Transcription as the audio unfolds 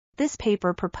This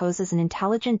paper proposes an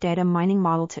intelligent data mining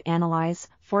model to analyze,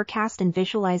 forecast and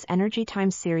visualize energy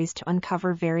time series to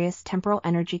uncover various temporal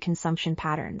energy consumption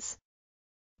patterns.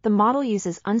 The model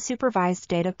uses unsupervised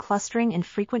data clustering and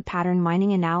frequent pattern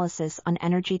mining analysis on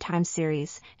energy time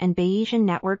series and Bayesian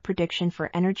network prediction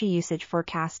for energy usage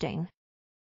forecasting.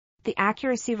 The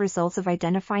accuracy results of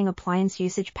identifying appliance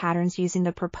usage patterns using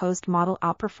the proposed model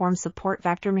outperform support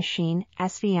vector machine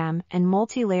 (SVM) and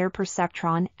multi-layer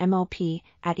perceptron (MLP)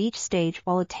 at each stage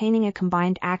while attaining a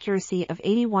combined accuracy of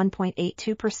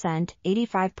 81.82%,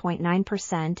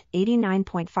 85.9%,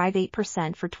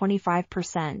 89.58% for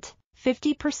 25%.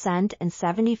 50% and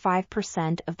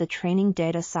 75% of the training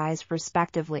data size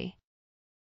respectively.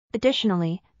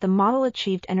 Additionally, the model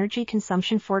achieved energy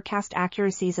consumption forecast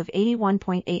accuracies of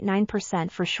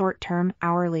 81.89% for short-term,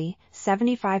 hourly,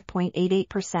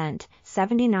 75.88%,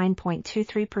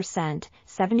 79.23%,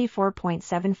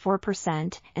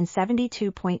 74.74%, and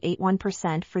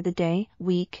 72.81% for the day,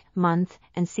 week, month,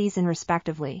 and season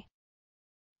respectively.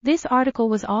 This article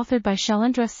was authored by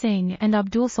Shailendra Singh and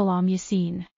Abdulsalam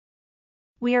Yassine.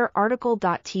 We are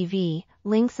RTCLTV,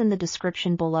 links in the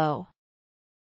description below.